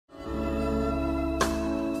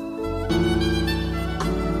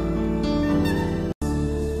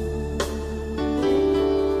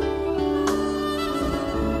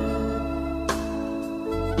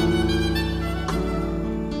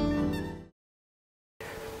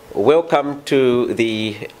Welcome to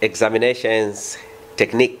the examinations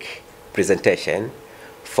technique presentation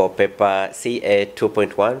for paper CA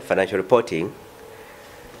 2.1 financial reporting.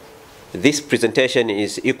 This presentation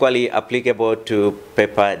is equally applicable to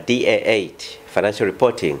paper DA 8 financial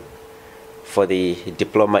reporting for the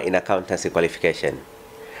diploma in accountancy qualification.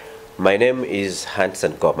 My name is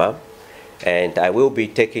Hanson Goma and I will be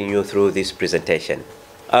taking you through this presentation.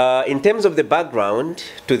 In terms of the background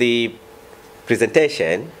to the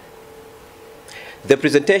presentation, the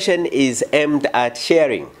presentation is aimed at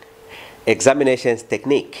sharing examinations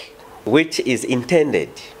technique, which is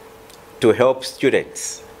intended to help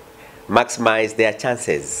students maximize their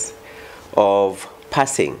chances of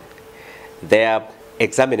passing their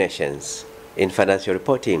examinations in financial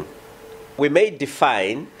reporting. We may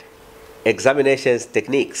define examinations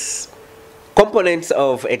techniques, components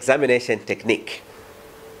of examination technique.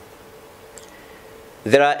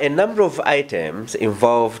 There are a number of items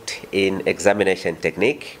involved in examination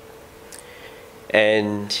technique,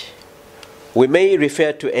 and we may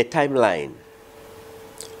refer to a timeline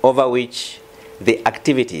over which the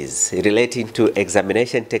activities relating to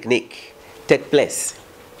examination technique take place.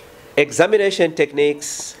 Examination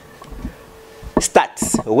techniques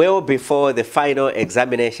starts well before the final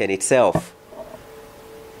examination itself,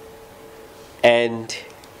 and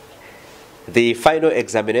the final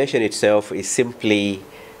examination itself is simply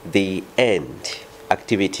the end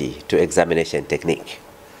activity to examination technique.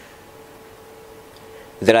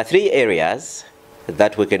 There are three areas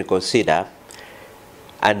that we can consider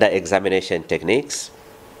under examination techniques.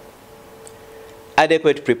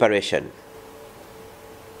 Adequate preparation,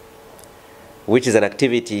 which is an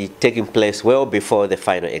activity taking place well before the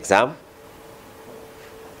final exam,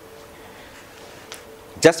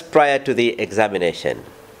 just prior to the examination.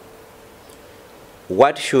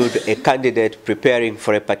 What should a candidate preparing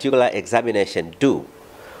for a particular examination do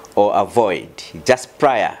or avoid just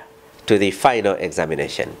prior to the final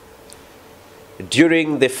examination?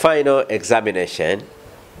 During the final examination,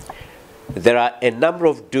 there are a number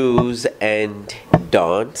of do's and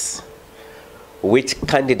don'ts which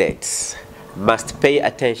candidates must pay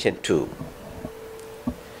attention to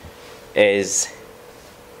as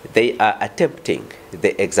they are attempting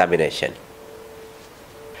the examination.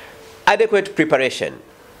 Adequate preparation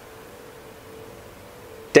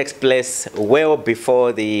takes place well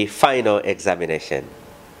before the final examination.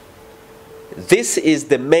 This is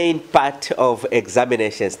the main part of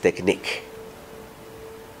examinations technique.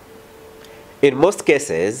 In most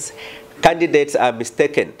cases, candidates are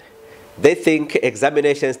mistaken. They think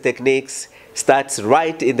examinations techniques starts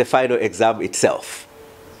right in the final exam itself.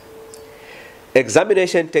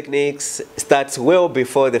 Examination techniques starts well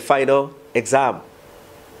before the final exam,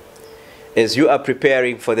 as you are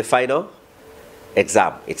preparing for the final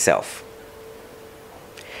exam itself.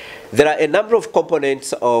 There are a number of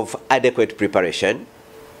components of adequate preparation.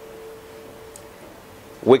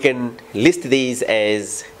 We can list these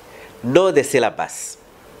as: know the syllabus,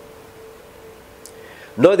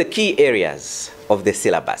 know the key areas of the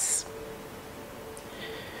syllabus.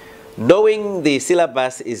 Knowing the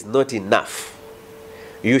syllabus is not enough.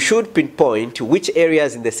 You should pinpoint which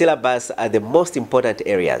areas in the syllabus are the most important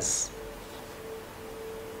areas.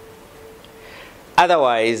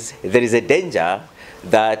 Otherwise, there is a danger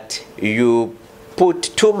that you put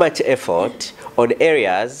too much effort on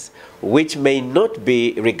areas which may not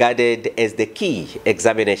be regarded as the key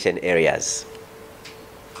examination areas.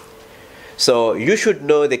 So you should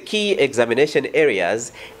know the key examination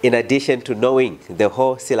areas in addition to knowing the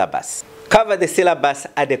whole syllabus. Cover the syllabus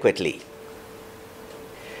adequately.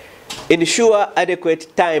 Ensure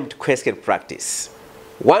adequate timed question practice.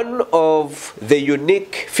 One of the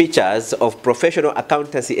unique features of professional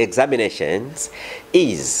accountancy examinations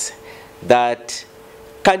is that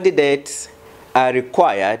candidates are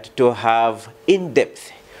required to have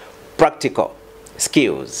in-depth practical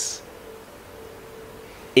skills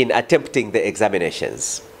in attempting the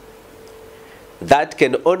examinations. That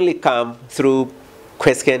can only come through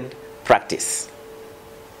question practice.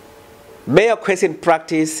 Mere question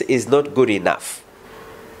practice is not good enough.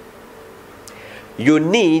 You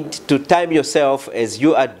need to time yourself as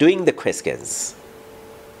you are doing the questions.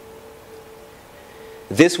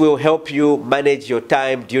 This will help you manage your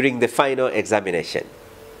time during the final examination.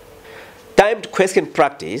 Timed question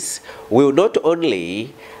practice will not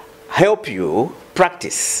only help you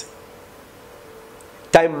practice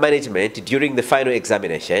time management during the final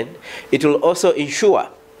examination, it will also ensure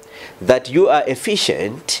that you are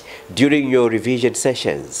efficient during your revision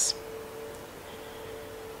sessions.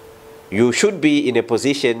 You should be in a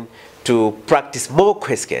position to practice more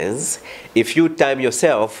questions if you time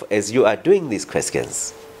yourself as you are doing these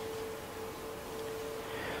questions.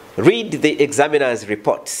 Read the examiner's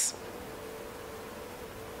reports.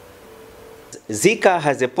 ZICA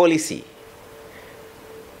has a policy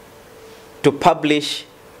to publish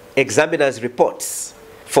examiner's reports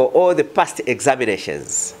for all the past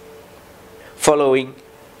examinations following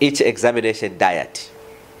each examination diet.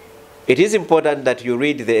 It is important that you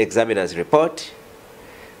read the examiner's report.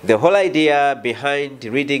 The whole idea behind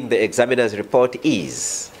reading the examiner's report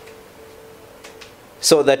is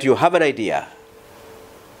so that you have an idea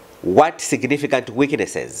what significant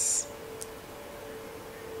weaknesses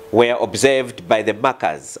were observed by the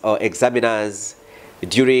markers or examiners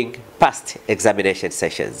during past examination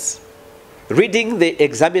sessions. Reading the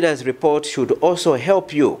examiner's report should also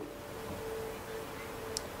help you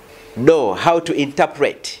know how to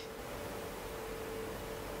interpret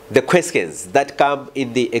the questions that come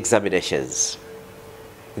in the examinations.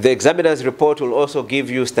 The examiner's report will also give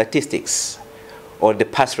you statistics on the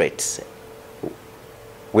pass rates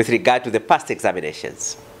with regard to the past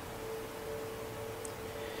examinations.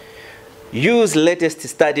 Use latest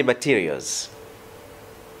study materials.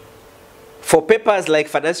 For papers like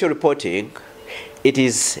financial reporting, it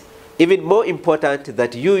is even more important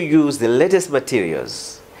that you use the latest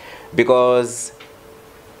materials because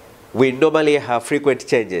we normally have frequent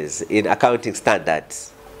changes in accounting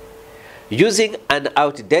standards. Using an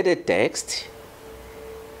outdated text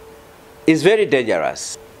is very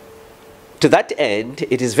dangerous. To that end,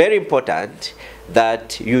 it is very important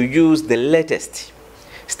that you use the latest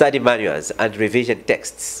study manuals and revision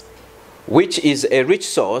texts, which is a rich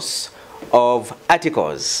source of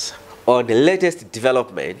articles on the latest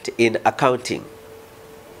development in accounting.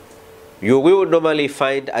 You will normally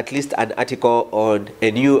find at least an article on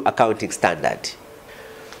a new accounting standard.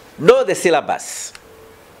 Know the syllabus.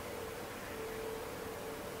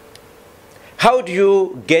 How do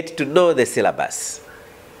you get to know the syllabus?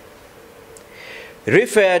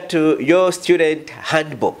 Refer to your student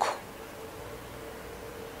handbook.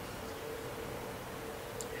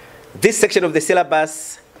 This section of the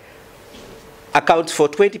syllabus accounts for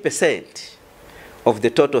 20% of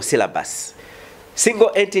the total syllabus.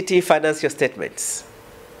 Single entity financial statements.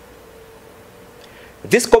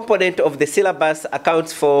 This component of the syllabus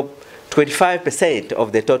accounts for 25%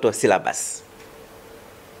 of the total syllabus.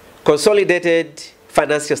 Consolidated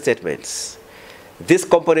financial statements. This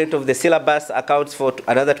component of the syllabus accounts for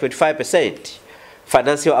another 25%.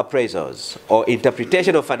 Financial appraisals or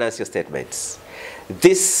interpretation of financial statements.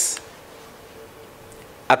 This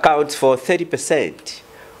accounts for 30%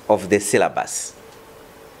 of the syllabus.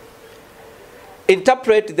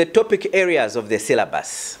 Interpret the topic areas of the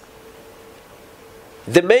syllabus.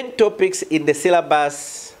 The main topics in the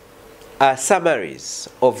syllabus are summaries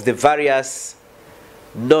of the various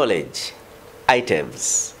knowledge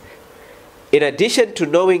items. In addition to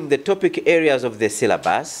knowing the topic areas of the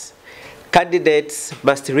syllabus, candidates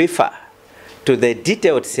must refer to the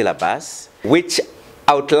detailed syllabus, which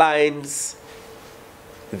outlines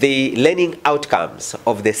the learning outcomes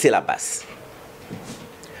of the syllabus.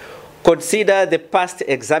 Consider the past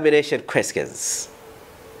examination questions.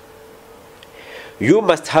 You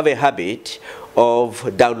must have a habit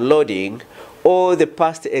of downloading all the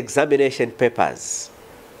past examination papers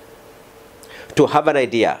to have an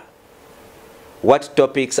idea what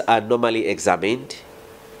topics are normally examined,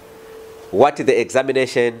 what the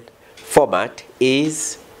examination format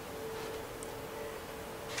is,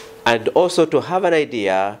 and also to have an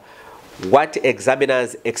idea what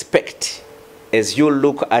examiners expect as you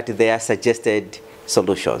look at their suggested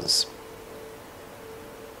solutions.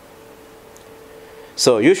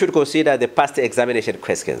 So you should consider the past examination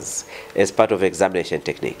questions as part of examination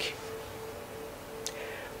technique.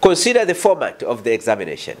 Consider the format of the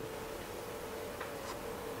examination.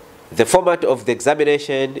 The format of the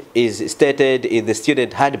examination is stated in the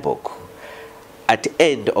student handbook at the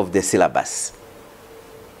end of the syllabus.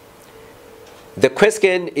 The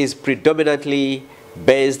question is predominantly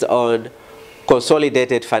based on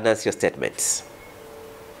consolidated financial statements.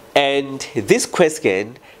 And this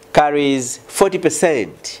question carries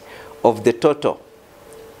 40% of the total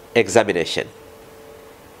examination.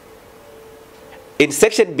 In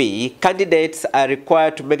section B, candidates are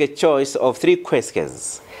required to make a choice of 3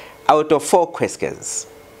 questions out of 4 questions.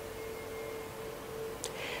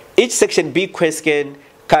 Each section B question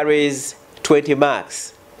carries 20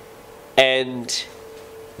 marks, and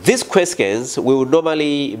these questions will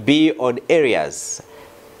normally be on areas,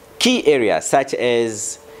 key areas such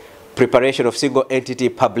as preparation of single entity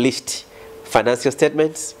published financial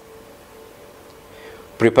statements,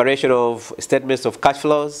 preparation of statements of cash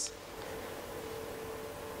flows,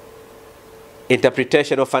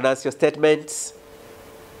 interpretation of financial statements,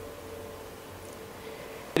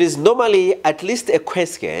 is normally at least a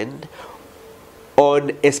question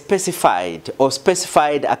on a specified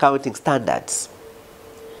accounting standards.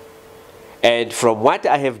 And from what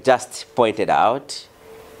I have just pointed out,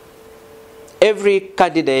 every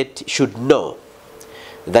candidate should know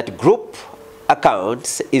that group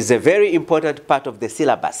accounts is a very important part of the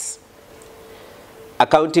syllabus,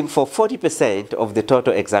 accounting for 40% of the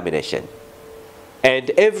total examination.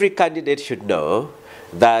 And every candidate should know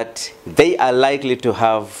that they are likely to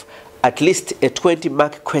have at least a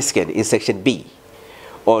 20-mark question in section B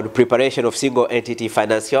on preparation of single entity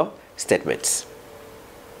financial statements.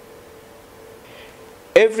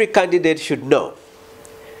 Every candidate should know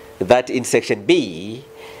that in section B,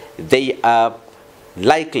 they are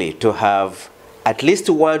likely to have at least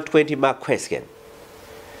one 20-mark question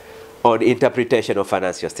on interpretation of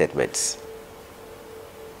financial statements.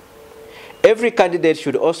 Every candidate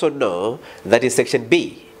should also know that in section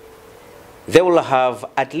B, they will have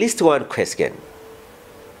at least one question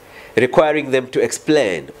requiring them to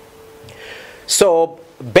explain. So,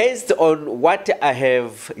 based on what I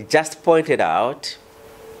have just pointed out,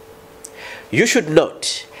 you should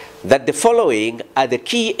note that the following are the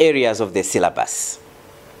key areas of the syllabus: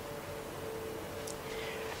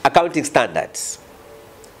 accounting standards,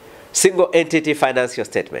 single entity financial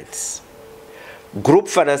statements, group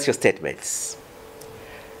financial statements,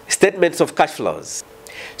 statements of cash flows.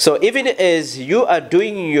 So even as you are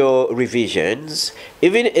doing your revisions,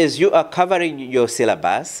 even as you are covering your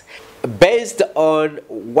syllabus, based on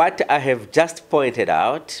what I have just pointed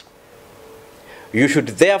out, you should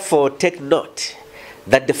therefore take note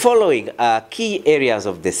that the following are key areas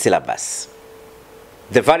of the syllabus: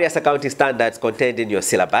 the various accounting standards contained in your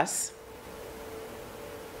syllabus,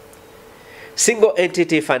 single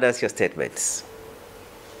entity financial statements,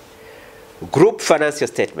 group financial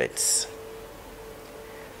statements,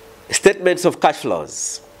 statements of cash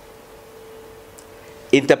flows,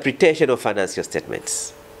 interpretation of financial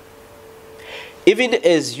statements. Even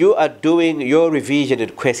as you are doing your revision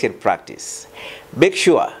and question practice, make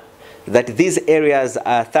sure that these areas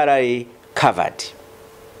are thoroughly covered.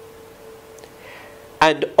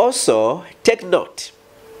 And also take note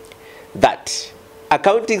that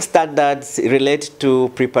accounting standards relate to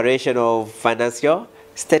preparation of financial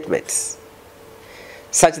statements,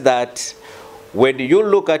 such that when you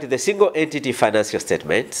look at the single entity financial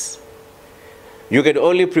statements, you can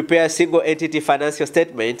only prepare single entity financial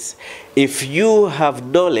statements if you have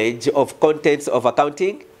knowledge of contents of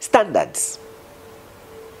accounting standards.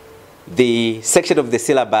 The section of the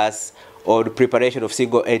syllabus on preparation of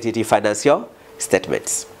single entity financial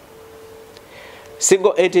statements.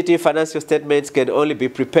 Single entity financial statements can only be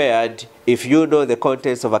prepared if you know the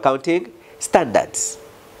contents of accounting standards.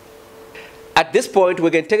 At this point,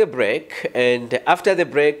 we can take a break, and after the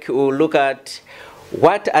break, we'll look at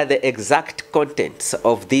what are the exact contents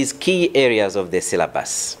of these key areas of the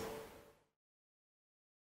syllabus.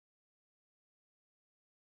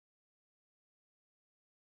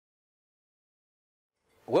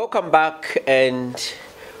 Welcome back, and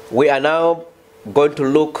we are now going to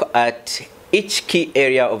look at each key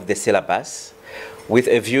area of the syllabus with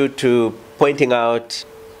a view to pointing out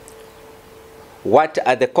what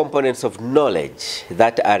are the components of knowledge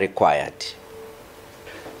that are required.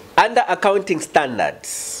 Under accounting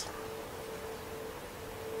standards,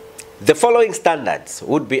 the following standards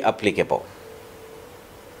would be applicable.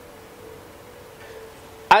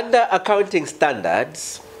 Under accounting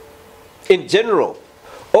standards, in general,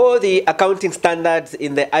 all the accounting standards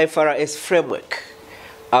in the IFRS framework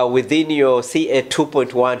are within your CA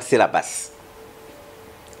 2.1 syllabus,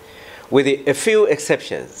 with a few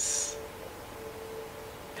exceptions.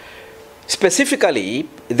 Specifically,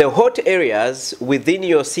 the hot areas within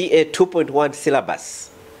your CA 2.1 syllabus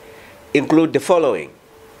include the following: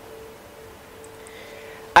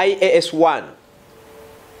 IAS 1,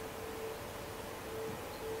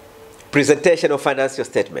 presentation of financial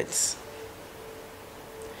statements.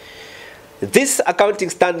 This accounting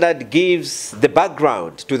standard gives the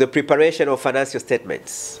background to the preparation of financial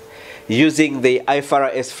statements using the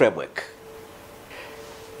IFRS framework.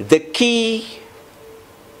 The key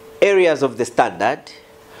areas of the standard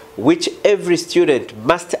which every student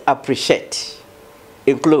must appreciate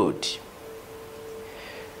include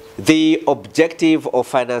the objective of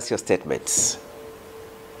financial statements.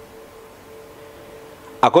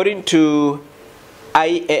 According to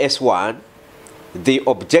IAS 1, the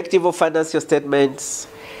objective of financial statements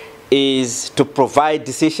is to provide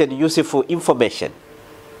decision useful information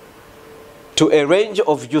to a range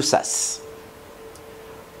of users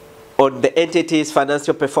on the entity's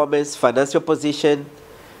financial performance, financial position,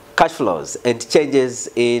 cash flows, and changes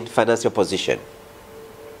in financial position.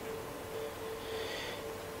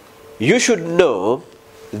 You should know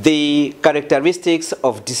the characteristics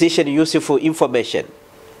of decision useful information.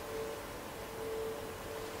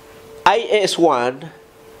 IAS 1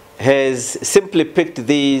 has simply picked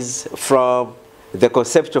these from the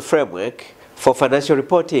conceptual framework for financial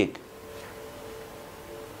reporting.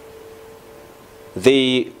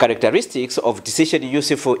 The characteristics of decision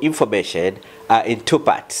useful information are in two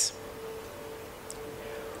parts.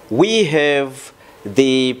 We have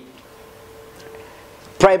the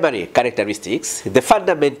primary characteristics, the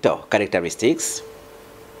fundamental characteristics,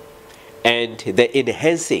 and the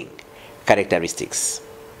enhancing characteristics.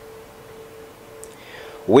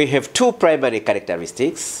 We have two primary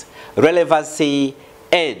characteristics, relevancy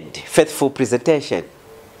and faithful presentation.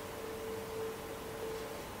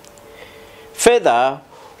 Further,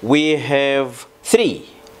 we have three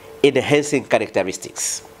enhancing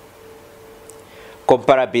characteristics: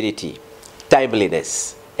 comparability,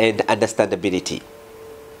 timeliness, and understandability.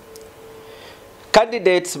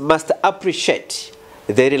 Candidates must appreciate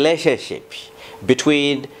the relationship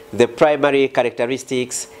between the primary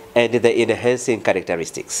characteristics and the enhancing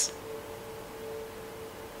characteristics.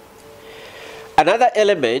 Another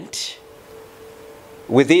element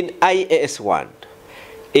within IAS 1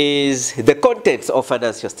 is the contents of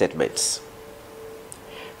financial statements.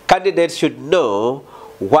 Candidates should know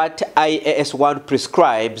what IAS 1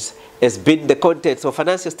 prescribes as being the contents of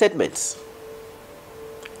financial statements.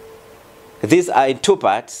 These are in two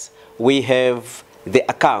parts. We have the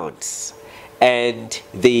accounts and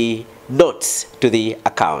the notes to the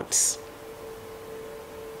accounts.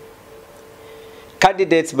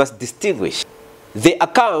 Candidates must distinguish the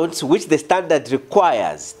accounts which the standard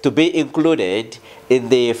requires to be included in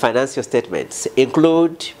the financial statements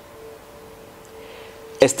include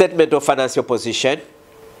a statement of financial position,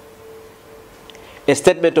 a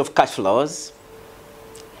statement of cash flows.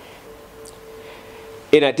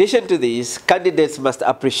 In addition to this, candidates must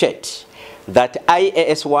appreciate that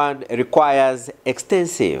IAS 1 requires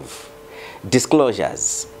extensive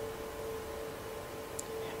disclosures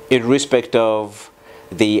in respect of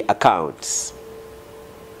the accounts,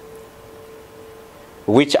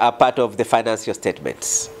 which are part of the financial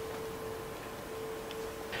statements.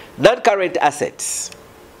 Non-current assets.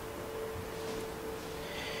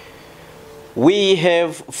 We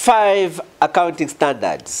have 5 accounting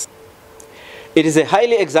standards. It is a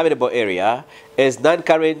highly examinable area, as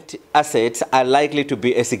non-current assets are likely to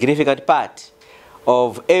be a significant part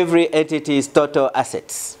of every entity's total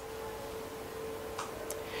assets.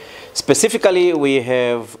 Specifically, we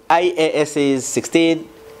have IASs 16,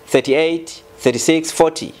 38, 36,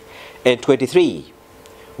 40, and 23,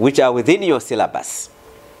 which are within your syllabus.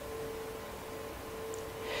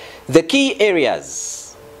 The key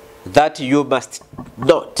areas that you must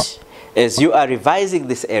note as you are revising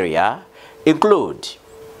this area include: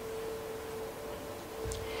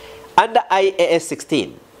 under IAS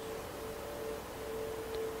 16,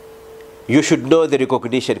 you should know the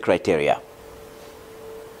recognition criteria.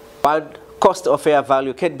 1. Cost of fair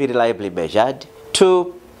value can be reliably measured.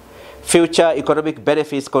 2. Future economic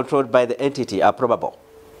benefits controlled by the entity are probable.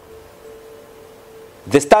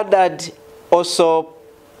 The standard also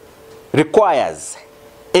requires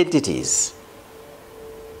entities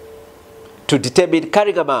to determine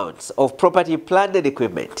carrying amounts of property, plant, and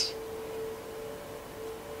equipment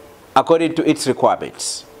according to its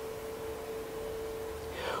requirements.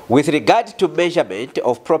 With regard to measurement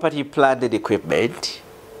of property, plant, and equipment,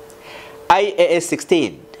 IAS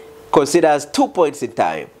 16 considers 2 points in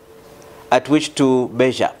time at which to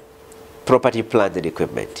measure property, plant, and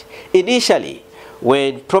equipment. Initially,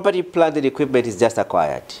 when property, plant, and equipment is just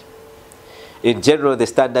acquired. In general, the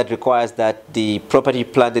standard requires that the property,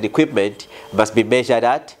 plant, and equipment must be measured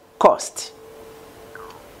at cost.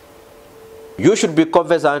 You should be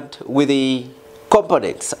conversant with the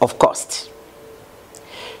components of cost.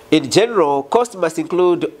 In general, cost must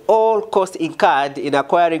include all costs incurred in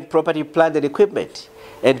acquiring property, plant, and equipment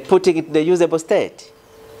and putting it in a usable state.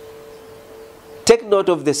 Take note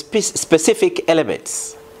of the specific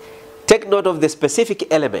elements. Take note of the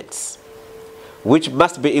specific elements which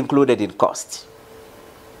must be included in cost,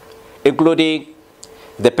 including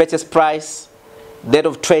the purchase price, net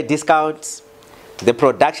of trade discounts, the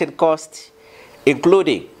production cost,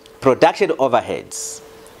 including production overheads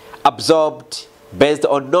absorbed based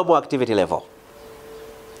on normal activity level,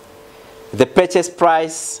 the purchase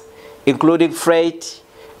price, including freight,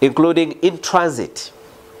 including in transit,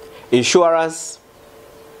 insurance,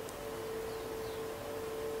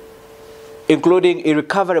 including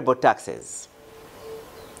irrecoverable taxes.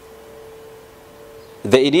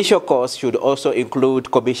 The initial cost should also include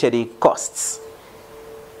commissioning costs.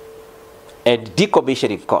 and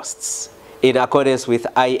decommissioning costs in accordance with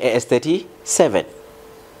IAS 37.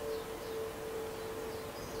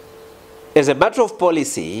 As a matter of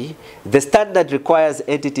policy, the standard requires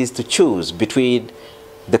entities to choose between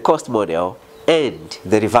the cost model and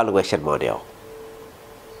the revaluation model.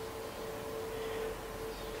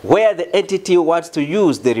 Where the entity wants to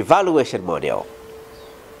use the revaluation model,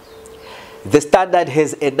 the standard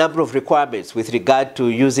has a number of requirements with regard to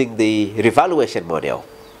using the revaluation model.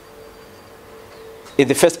 In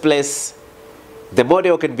the first place, the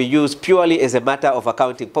model can be used purely as a matter of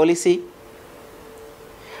accounting policy.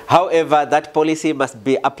 However, that policy must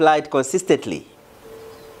be applied consistently.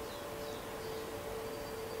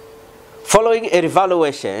 Following a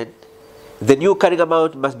revaluation, the new carrying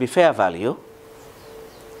amount must be fair value.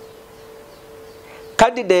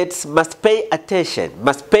 Candidates must pay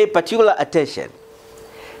particular attention.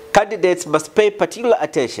 Candidates must pay particular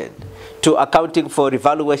attention to accounting for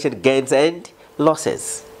revaluation gains and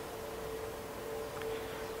losses.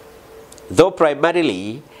 Though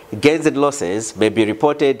primarily gains and losses may be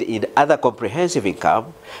reported in other comprehensive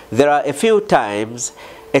income, there are a few times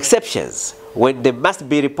exceptions when they must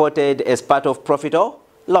be reported as part of profit or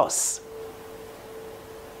loss.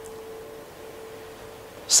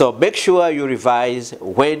 So make sure you revise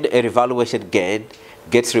when a revaluation gain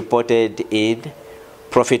gets reported in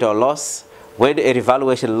profit or loss, when a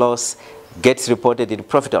revaluation loss gets reported in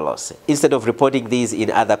profit or loss, instead of reporting these in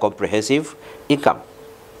other comprehensive income.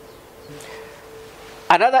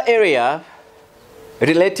 Another area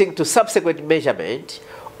relating to subsequent measurement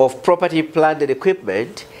of property, plant, and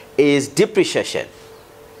equipment is depreciation.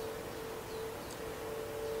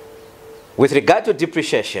 With regard to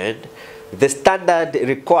depreciation, the standard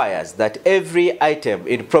requires that every item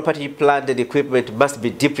in property, plant, and equipment must be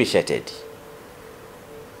depreciated,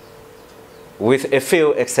 with a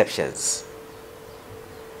few exceptions.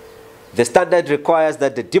 The standard requires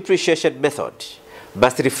that the depreciation method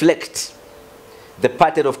must reflect the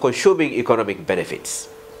pattern of consuming economic benefits.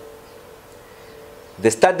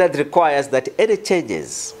 The standard requires that any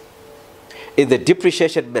changes in the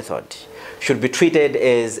depreciation method should be treated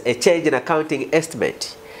as a change in accounting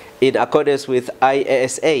estimate in accordance with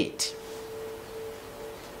IAS 8,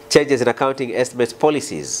 changes in accounting estimates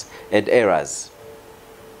policies and errors.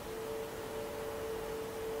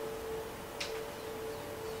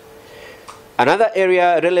 Another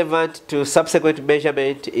area relevant to subsequent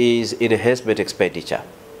measurement is enhancement expenditure.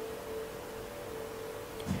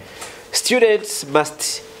 Students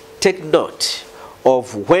must take note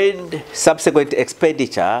of when subsequent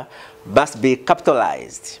expenditure must be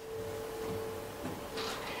capitalized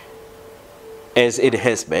as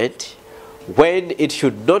enhancement, when it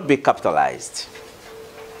should not be capitalized.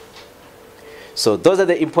 So those are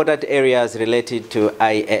the important areas related to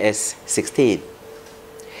IAS 16.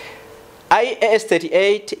 IAS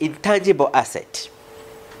 38, intangible asset.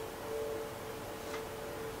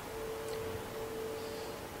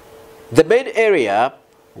 The main area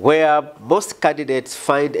where most candidates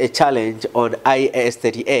find a challenge on IAS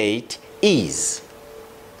 38 is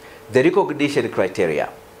the recognition criteria.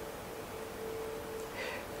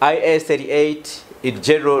 IAS 38 in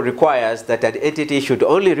general requires that an entity should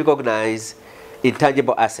only recognize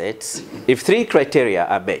intangible assets if three criteria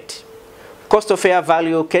are met. Cost of fair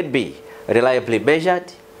value can be reliably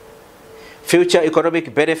measured, future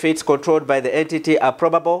economic benefits controlled by the entity are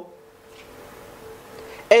probable,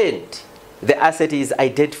 and the asset is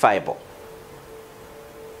identifiable.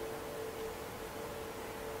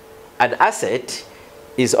 An asset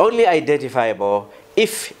is only identifiable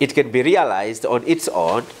if it can be realized on its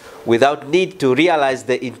own without need to realize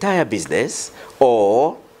the entire business,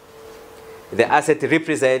 or the asset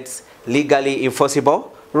represents legally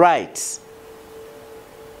enforceable rights.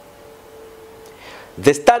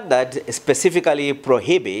 The standard specifically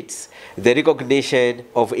prohibits the recognition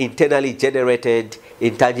of internally generated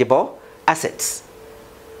intangible assets,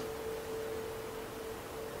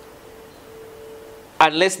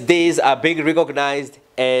 unless these are being recognized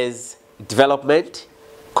as development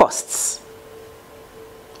costs.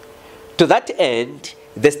 To that end,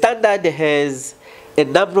 the standard has a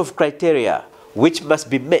number of criteria which must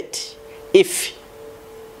be met if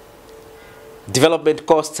development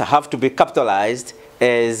costs have to be capitalized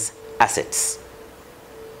as assets.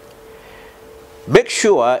 Make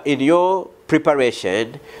sure in your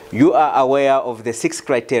preparation you are aware of the 6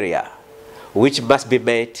 criteria which must be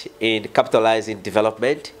met in capitalizing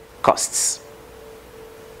development costs.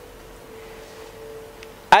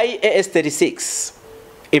 IAS 36,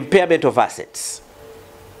 impairment of assets.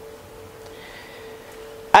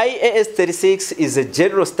 IAS 36 is a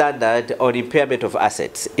general standard on impairment of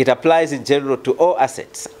assets. It applies in general to all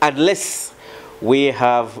assets unless we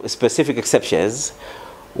have specific exceptions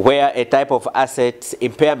where a type of asset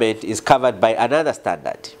impairment is covered by another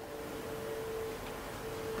standard.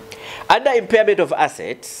 Under impairment of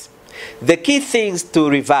assets, the key things to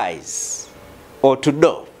revise or to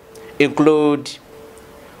know include: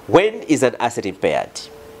 when is an asset impaired?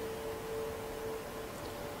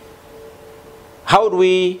 How do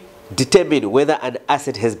we determine whether an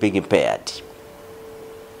asset has been impaired?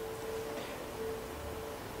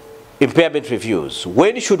 Impairment reviews.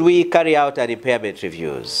 When should we carry out an impairment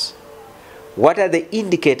reviews? What are the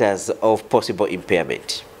indicators of possible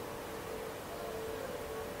impairment?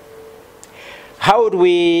 How do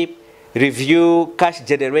we review cash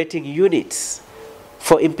generating units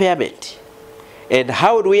for impairment? And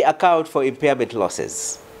how do we account for impairment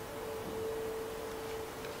losses?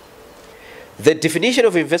 The definition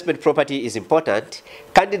of investment property is important.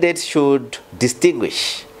 Candidates should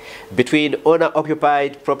distinguish between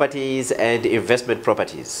owner-occupied properties and investment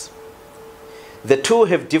properties. The two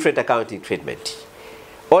have different accounting treatment.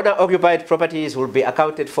 Owner-occupied properties will be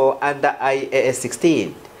accounted for under IAS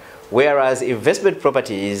 16, whereas investment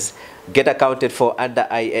properties get accounted for under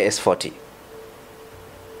IAS 40.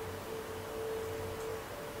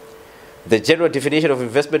 The general definition of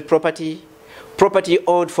investment property: property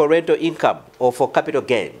owned for rental income or for capital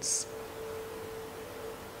gains.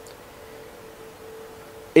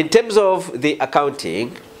 In terms of the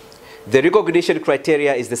accounting, the recognition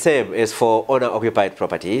criteria is the same as for owner-occupied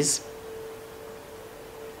properties.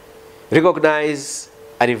 Recognize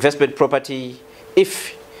an investment property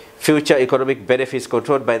if future economic benefits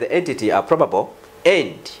controlled by the entity are probable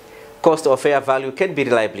and cost or fair value can be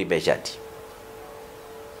reliably measured.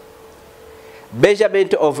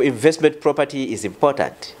 Measurement of investment property is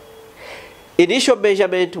important. Initial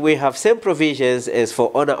measurement, we have same provisions as for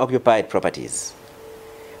owner-occupied properties.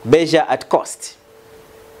 Measure at cost.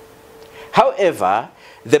 However,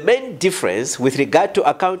 the main difference with regard to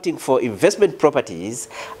accounting for investment properties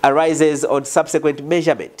arises on subsequent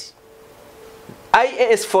measurement.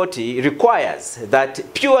 IAS 40 requires that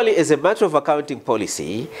purely as a matter of accounting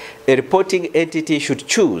policy, a reporting entity should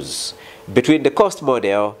choose between the cost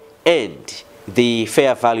model and the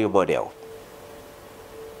fair value model.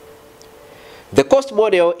 The cost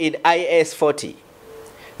model in IAS 40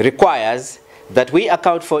 requires that we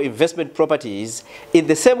account for investment properties in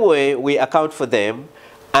the same way we account for them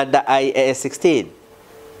under IAS 16.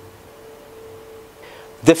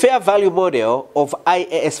 The fair value model of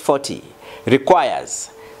IAS 40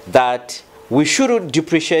 requires that we shouldn't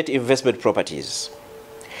depreciate investment properties.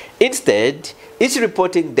 Instead, each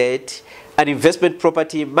reporting date, an investment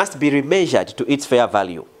property must be remeasured to its fair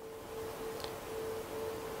value,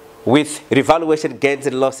 with revaluation gains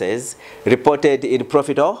and losses reported in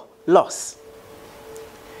profit or loss.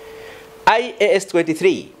 IAS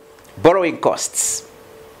 23, borrowing costs.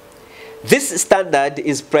 This standard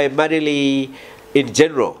is primarily in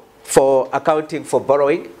general for accounting for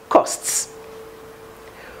borrowing costs,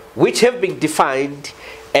 which have been defined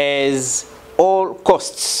as all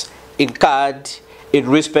costs incurred in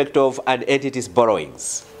respect of an entity's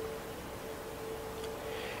borrowings.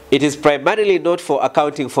 It is primarily not for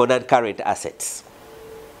accounting for non-current assets.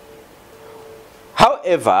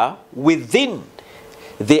 However, within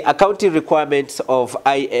the accounting requirements of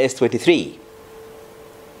IAS 23,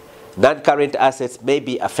 non-current assets may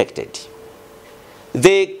be affected.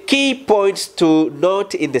 The key points to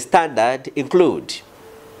note in the standard include: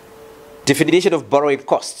 definition of borrowing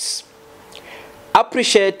costs.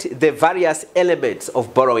 Appreciate the various elements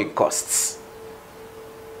of borrowing costs: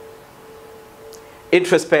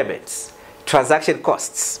 interest payments, transaction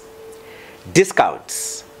costs,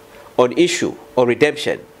 discounts on issue or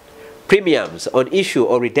redemption, premiums on issue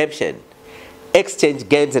or redemption, exchange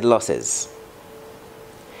gains and losses.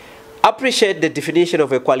 Appreciate the definition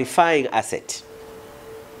of a qualifying asset: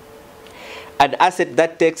 an asset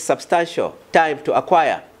that takes substantial time to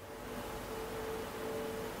acquire.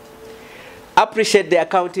 Appreciate the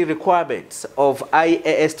accounting requirements of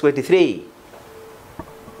IAS 23.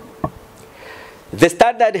 The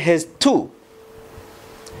standard has two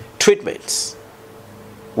treatments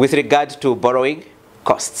with regard to borrowing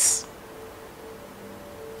costs,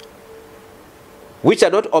 which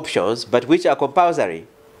are not options but which are compulsory.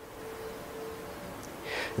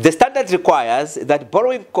 The standard requires that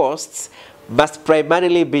borrowing costs must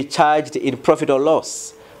primarily be charged in profit or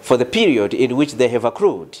loss for the period in which they have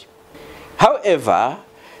accrued. However,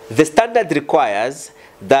 the standard requires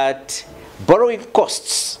that borrowing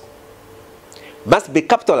costs must be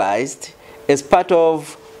capitalized as part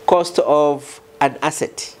of cost of an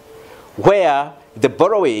asset where the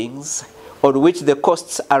borrowings on which the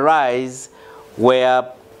costs arise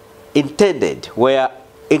were incurred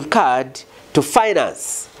to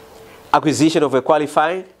finance acquisition of a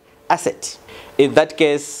qualifying asset. In that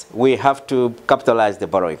case, we have to capitalize the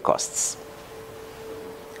borrowing costs.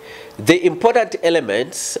 The important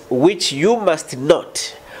elements which you must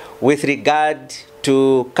note with regard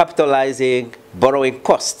to capitalizing borrowing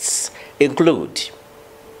costs include: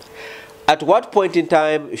 at what point in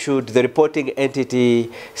time should the reporting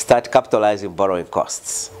entity start capitalizing borrowing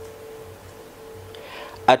costs?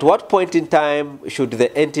 At what point in time should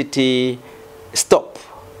the entity stop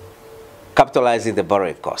capitalizing the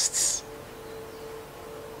borrowing costs?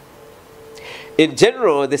 In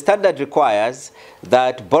general, the standard requires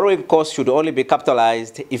that borrowing costs should only be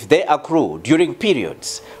capitalized if they accrue during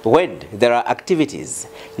periods when there are activities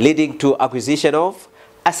leading to acquisition of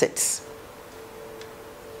assets.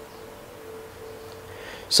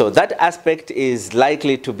 So that aspect is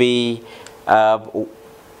likely to be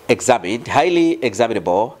examined, highly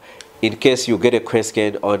examinable, in case you get a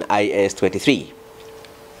question on IAS 23.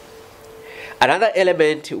 Another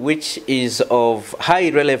element which is of high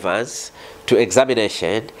relevance to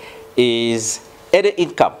examination is any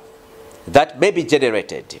income that may be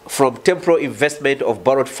generated from temporal investment of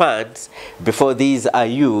borrowed funds before these are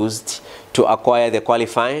used to acquire the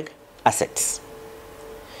qualifying assets.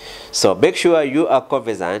 So make sure you are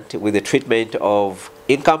conversant with the treatment of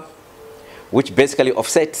income, which basically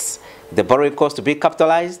offsets the borrowing cost to be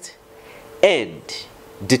capitalized, and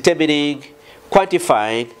determining,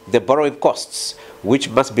 quantifying the borrowing costs which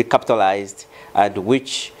must be capitalized and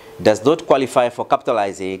which does not qualify for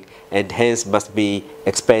capitalizing and hence must be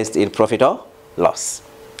expensed in profit or loss.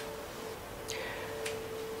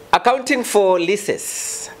 Accounting for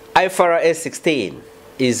leases, IFRS 16,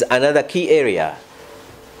 is another key area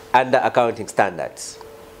under accounting standards.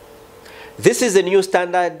 This is a new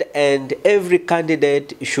standard and every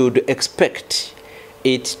candidate should expect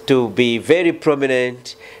it to be very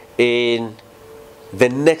prominent in the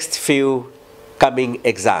next few coming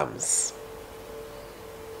exams.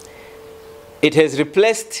 It has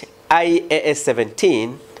replaced IAS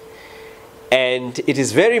 17, and it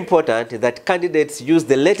is very important that candidates use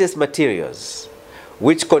the latest materials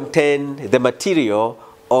which contain the material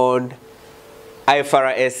on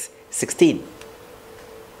IFRS 16.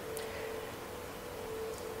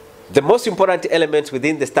 The most important elements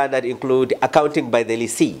within the standard include accounting by the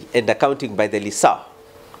lessee and accounting by the lessor.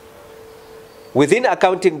 Within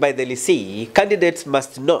accounting by the lessee, candidates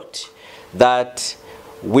must note that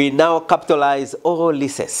we now capitalize all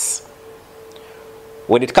leases.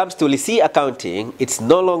 When it comes to lessee accounting, it's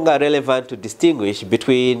no longer relevant to distinguish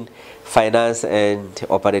between finance and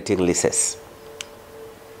operating leases.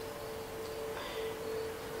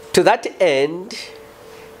 To that end,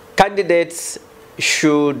 candidates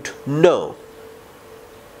should know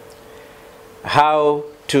how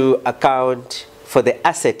to account for the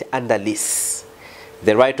asset under lease,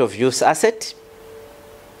 the right of use asset.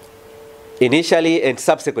 Initially and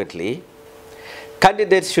subsequently,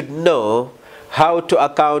 candidates should know how to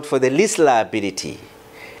account for the lease liability,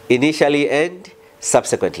 initially and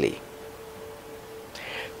subsequently.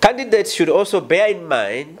 Candidates should also bear in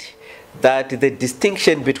mind that the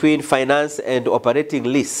distinction between finance and operating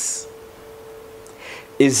lease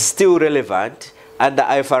is still relevant under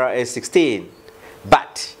IFRS 16,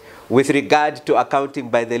 but with regard to accounting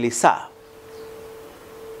by the lessor.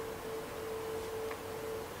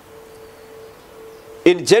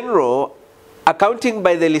 In general, accounting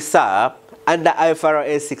by the lessor under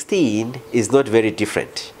IFRS 16 is not very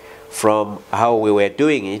different from how we were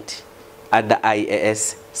doing it under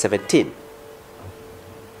IAS 17.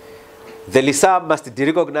 The lessor must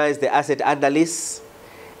derecognize the asset under lease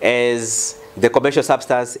as the commercial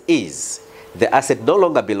substance is. The asset no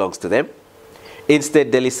longer belongs to them.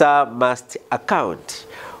 Instead, the lessor must account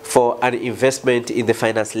for an investment in the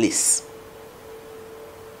finance lease.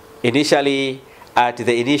 Initially, at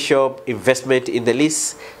the initial investment in the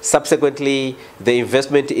lease, subsequently, the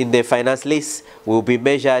investment in the finance lease will be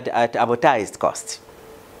measured at amortized cost.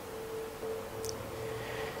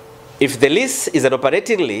 If the lease is an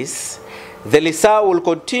operating lease, the lessor will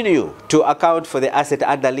continue to account for the asset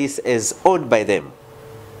under lease as owned by them,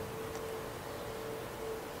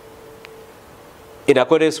 in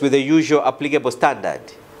accordance with the usual applicable standard,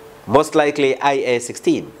 most likely IAS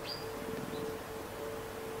 16.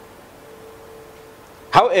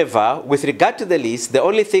 However, with regard to the lease, the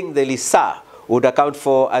only thing the lessor would account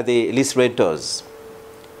for are the lease rentals,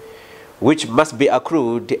 which must be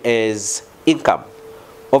accrued as income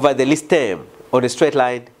over the lease term on a straight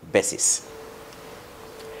line basis.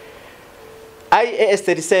 IAS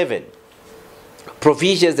 37,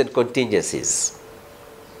 provisions and contingencies.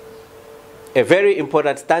 A very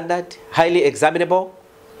important standard, highly examinable,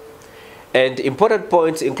 and important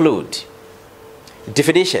points include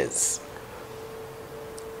definitions.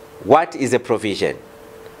 What is a provision?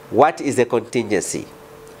 What is a contingency?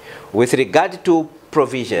 With regard to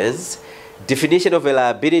provisions, definition of a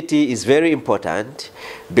liability is very important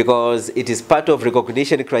because it is part of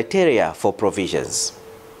recognition criteria for provisions.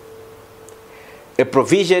 A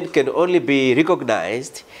provision can only be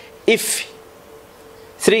recognized if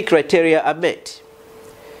 3 criteria are met.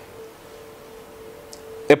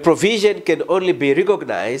 A provision can only be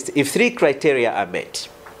recognized if 3 criteria are met.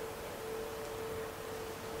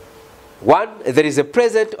 1, there is a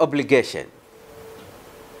present obligation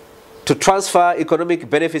to transfer economic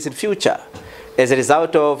benefits in future as a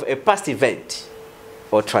result of a past event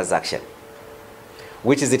or transaction,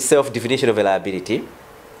 which is itself definition of a liability.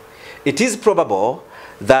 It is probable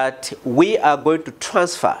that we are going to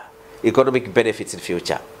transfer economic benefits in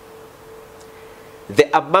future.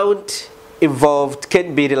 The amount involved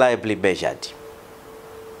can be reliably measured.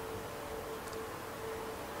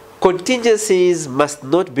 Contingencies must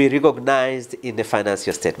not be recognized in the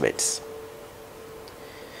financial statements.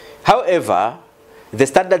 However, the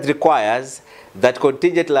standard requires that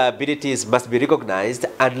contingent liabilities must be recognized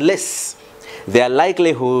unless their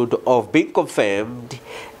likelihood of being confirmed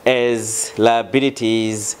as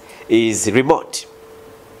liabilities is remote.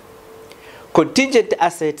 Contingent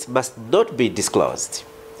assets must not be disclosed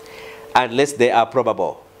unless they are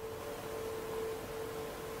probable.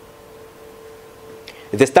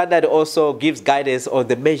 The standard also gives guidance on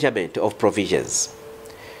the measurement of provisions.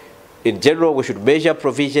 In general, we should measure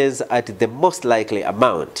provisions at the most likely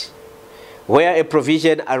amount. Where a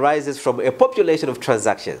provision arises from a population of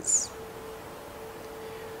transactions,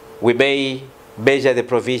 we may measure the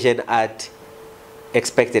provision at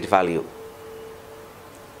expected value.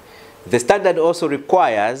 The standard also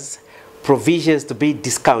requires provisions to be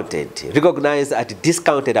discounted, recognized at a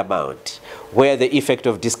discounted amount, where the effect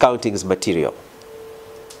of discounting is material.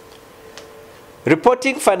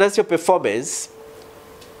 Reporting financial performance,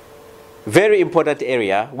 very important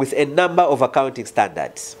area with a number of accounting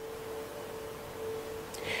standards.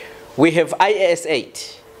 We have IAS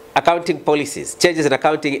 8, accounting policies, changes in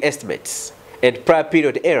accounting estimates, and prior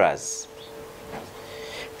period errors.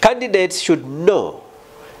 Candidates should know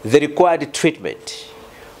the required treatment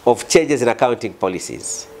of changes in accounting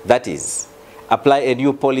policies. That is, apply a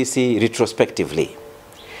new policy retrospectively.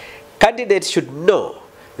 Candidates should know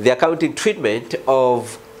the accounting treatment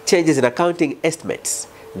of changes in accounting estimates.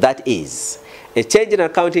 That is, a change in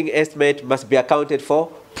accounting estimate must be accounted for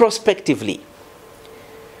prospectively.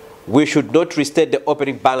 We should not restate the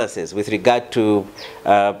opening balances with regard to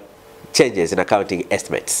changes in accounting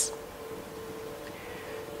estimates.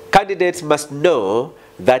 Candidates must know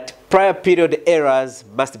that prior period errors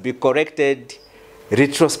must be corrected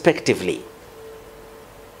retrospectively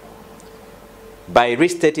by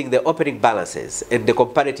restating the opening balances and the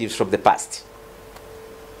comparatives from the past.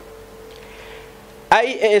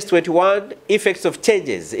 IAS 21, effects of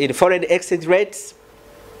changes in foreign exchange rates.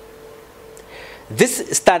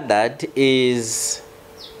 This standard is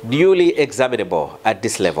newly examinable at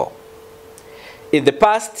this level. In the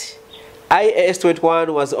past, IAS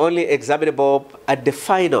 21 was only examinable at the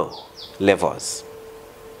final levels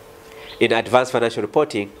in advanced financial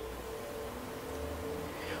reporting.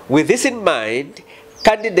 With this in mind,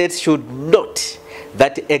 candidates should note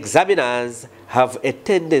that examiners have a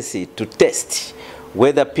tendency to test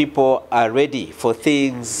whether people are ready for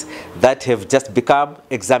things that have just become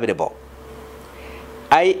examinable.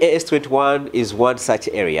 IAS 21 is one such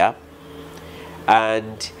area,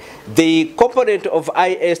 and the component of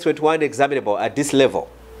IAS 21 examinable at this level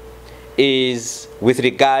is with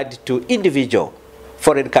regard to individual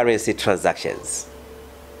foreign currency transactions.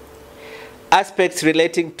 Aspects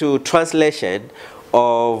relating to translation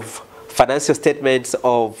of financial statements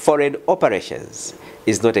of foreign operations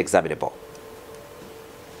is not examinable.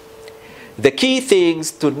 The key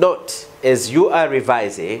things to note as you are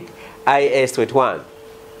revising IAS 21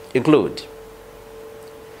 include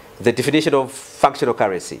the definition of functional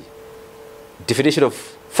currency, definition of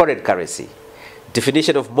foreign currency,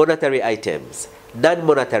 definition of monetary items,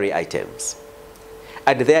 non-monetary items,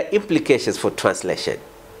 and their implications for translation.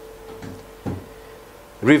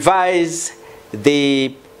 Revise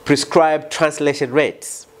the prescribed translation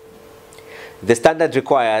rates. The standard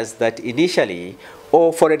requires that initially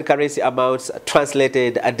all foreign currency amounts are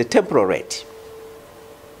translated at the temporal rate.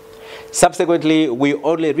 Subsequently, we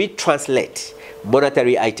only retranslate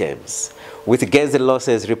monetary items with gains and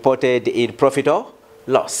losses reported in profit or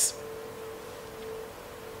loss.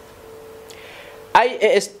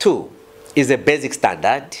 IAS 2 is a basic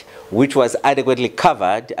standard which was adequately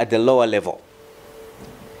covered at the lower level.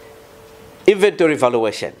 Inventory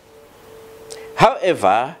valuation.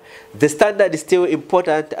 However, the standard is still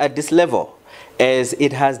important at this level as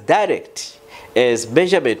it has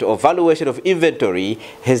measurement or valuation of inventory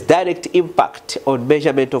has direct impact on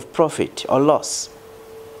measurement of profit or loss.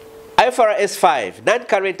 IFRS 5,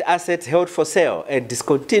 non-current assets held for sale and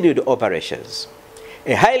discontinued operations.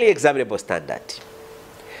 A highly examinable standard.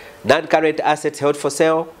 Non-current assets held for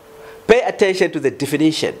sale. Pay attention to the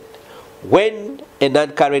definition when a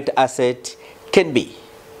non-current asset can be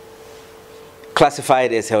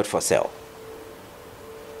classified as held for sale.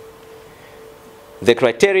 The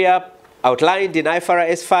criteria outlined in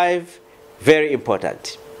IFRS 5, very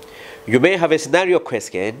important. You may have a scenario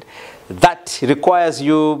question that requires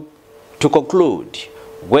you to conclude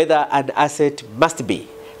whether an asset must be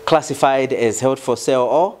classified as held for sale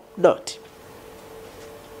or not.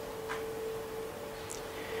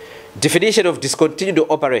 Definition of discontinued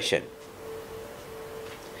operation.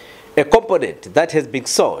 A component that has been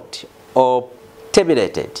sold or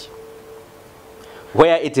terminated,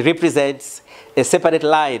 where it represents a separate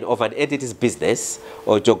line of an entity's business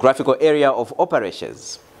or geographical area of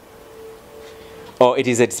operations, or it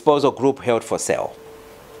is a disposal group held for sale.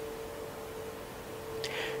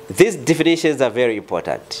 These definitions are very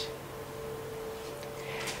important.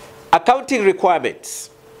 Accounting requirements.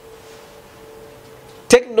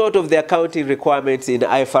 Take note of the accounting requirements in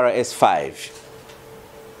IFRS 5.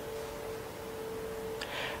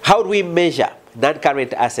 How do we measure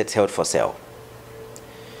non-current assets held for sale?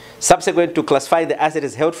 Subsequent to classifying the asset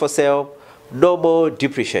as held for sale, no more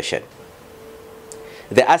depreciation.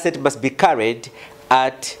 The asset must be carried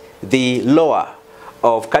at the lower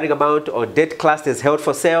of carrying amount or debt classed as held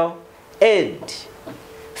for sale and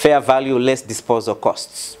fair value less disposal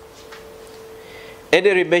costs.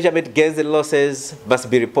 Any remeasurement gains and losses must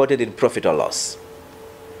be reported in profit or loss.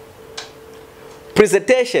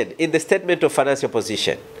 Presentation in the statement of financial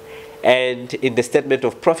position and in the statement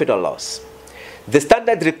of profit or loss. The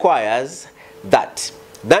standard requires that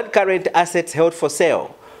non-current assets held for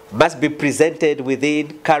sale must be presented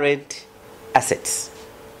within current assets.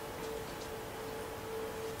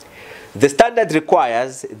 The standard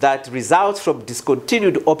requires that results from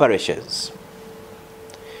discontinued operations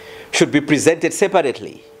should be presented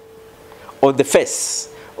separately on the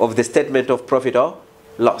face of the statement of profit or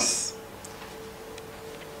loss.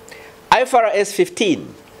 IFRS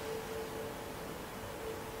 15.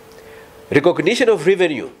 Recognition of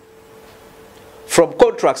revenue from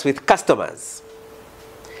contracts with customers.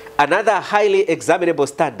 Another highly examinable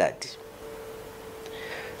standard.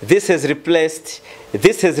 This has replaced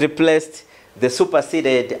the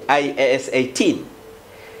superseded IAS 18,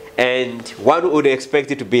 and one would expect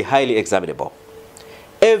it to be highly examinable.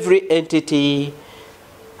 Every entity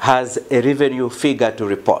has a revenue figure to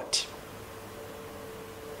report.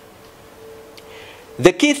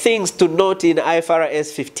 The key things to note in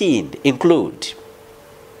IFRS 15 include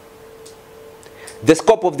the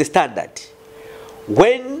scope of the standard.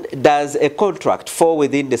 When does a contract fall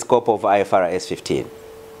within the scope of IFRS 15?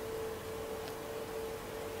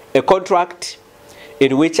 A contract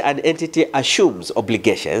in which an entity assumes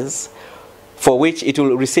obligations for which it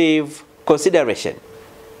will receive consideration.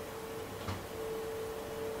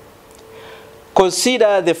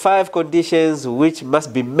 Consider the 5 conditions which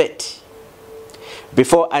must be met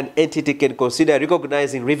before an entity can consider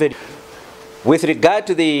recognizing revenue. With regard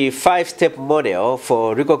to the 5-step model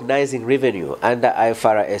for recognizing revenue under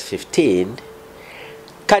IFRS 15,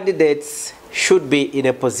 candidates should be in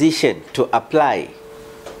a position to apply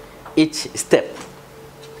each step.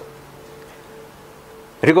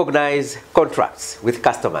 Recognize contracts with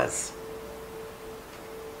customers.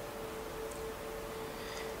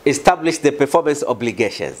 Establish the performance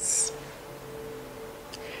obligations.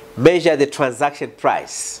 Measure the transaction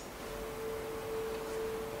price.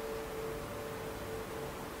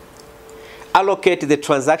 Allocate the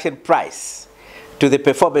transaction price to the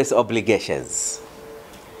performance obligations.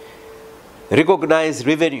 Recognize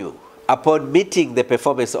revenue upon meeting the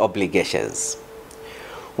performance obligations.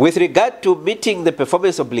 With regard to meeting the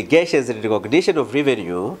performance obligations and recognition of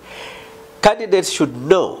revenue, candidates should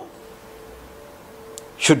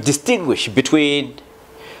distinguish between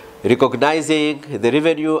recognizing the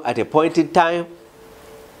revenue at a point in time,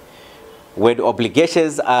 when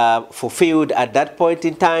obligations are fulfilled at that point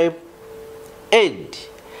in time, and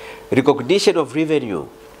recognition of revenue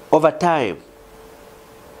over time,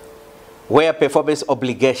 where performance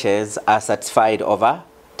obligations are satisfied over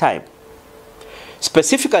time.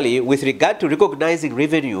 Specifically, with regard to recognizing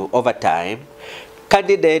revenue over time,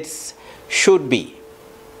 candidates should be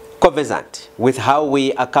conversant with how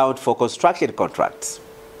we account for construction contracts,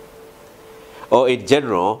 or in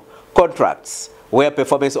general, contracts where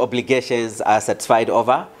performance obligations are satisfied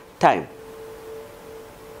over time.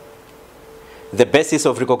 The basis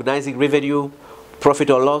of recognizing revenue, profit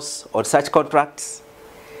or loss on such contracts,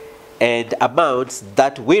 and amounts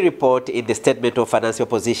that we report in the statement of financial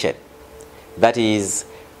position, that is,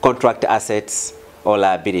 contract assets or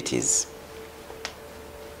liabilities.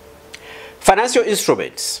 Financial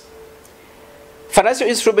instruments. Financial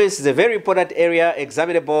instruments is a very important area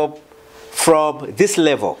examinable from this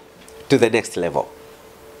level to the next level.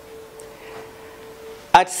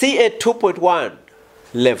 At CA 2.1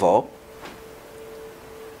 level,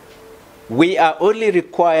 we are only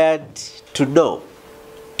required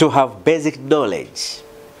to have basic knowledge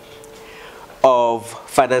of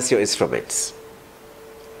financial instruments.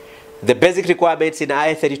 The basic requirements in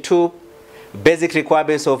IAS 32, basic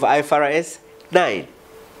requirements of IFRS 9.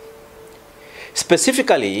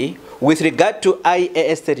 Specifically, with regard to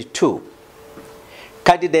IAS 32,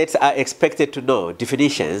 candidates are expected to know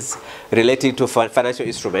definitions relating to financial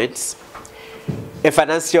instruments, a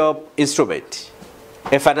financial instrument,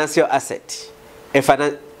 a financial asset, a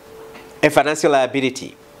financial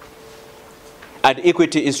liability, an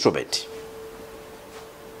equity instrument.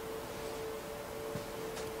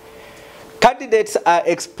 Candidates are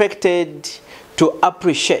expected to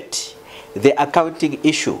appreciate the accounting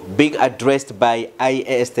issue being addressed by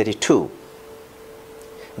IAS 32,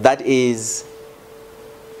 that is,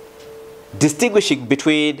 distinguishing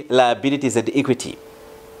between liabilities and equity,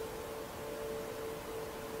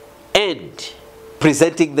 and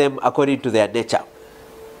presenting them according to their nature.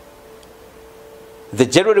 The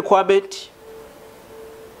general requirement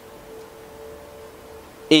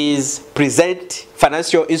is present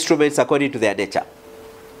financial instruments according to their nature.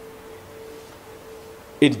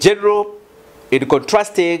 In general, in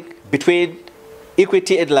contrasting between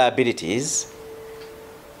equity and liabilities,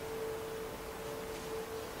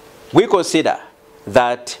 we consider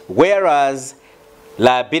that whereas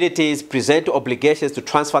liabilities present obligations to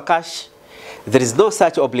transfer cash, there is no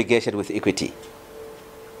such obligation with equity.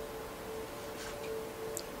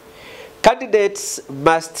 Candidates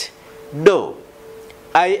must know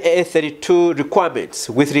IAS 32 requirements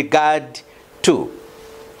with regard to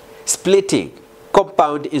splitting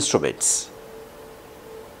compound instruments.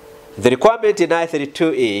 The requirement in IAS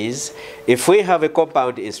 32 is, if we have a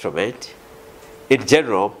compound instrument, in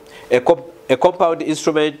general, a compound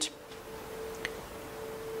instrument,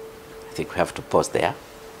 I think we have to pause there.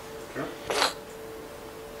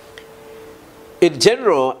 In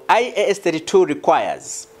general, IAS 32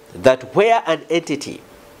 requires that where an entity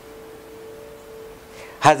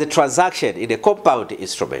has a transaction in a compound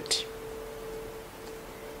instrument,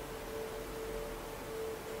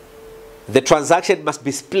 the transaction must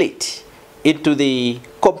be split into the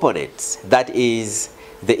components, that is,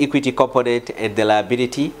 the equity component and the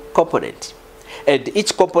liability component, and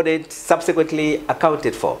each component subsequently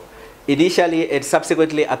accounted for, initially and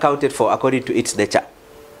subsequently accounted for according to its nature.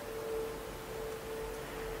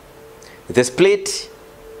 The split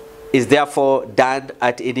is therefore done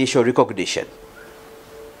at initial recognition.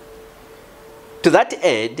 To that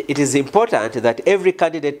end, it is important that every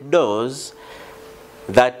candidate knows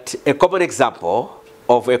that a common example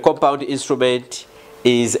of a compound instrument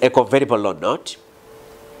is a convertible loan note.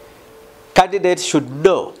 Candidates should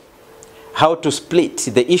know how to split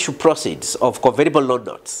the issue proceeds of convertible loan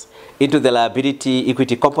notes into the liability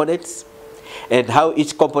equity components and how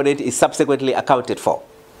each component is subsequently accounted for.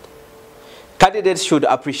 Candidates should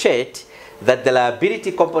appreciate that the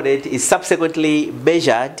liability component is subsequently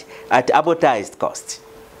measured at amortized cost,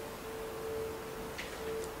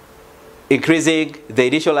 increasing the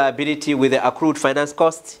initial liability with the accrued finance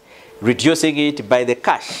cost, reducing it by the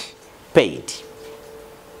cash paid.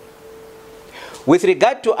 With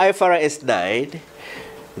regard to IFRS 9,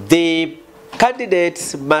 the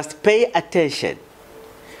candidates must pay attention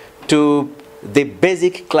to the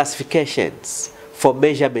basic classifications for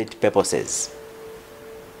measurement purposes.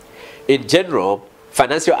 In general,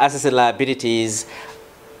 financial assets and liabilities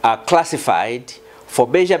are classified for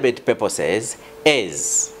measurement purposes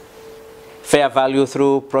as fair value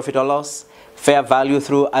through profit or loss, fair value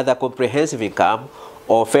through other comprehensive income,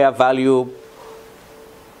 or fair value.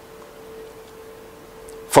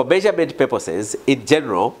 For measurement purposes, in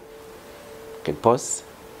general, you can pause.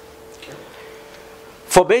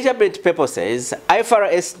 For measurement purposes,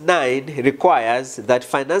 IFRS 9 requires that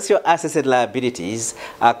financial assets and liabilities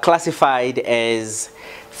are classified as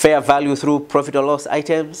fair value through profit or loss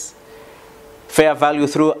items, fair value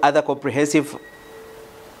through other comprehensive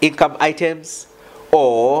income items,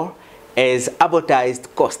 or as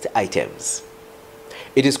amortized cost items.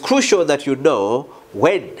 It is crucial that you know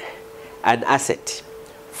when an asset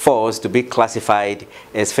falls to be classified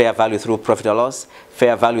as fair value through profit or loss,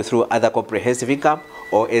 fair value through other comprehensive income,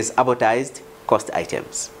 or as amortized cost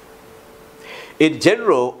items. In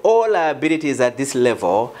general, all liabilities at this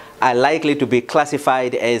level are likely to be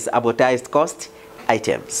classified as amortized cost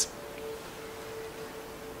items.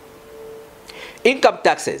 Income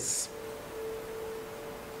taxes.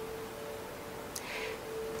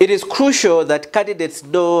 It is crucial that candidates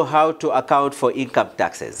know how to account for income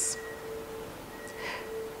taxes.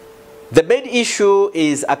 The main issue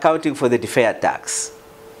is accounting for the deferred tax.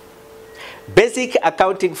 Basic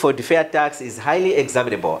accounting for deferred tax is highly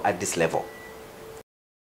examinable at this level.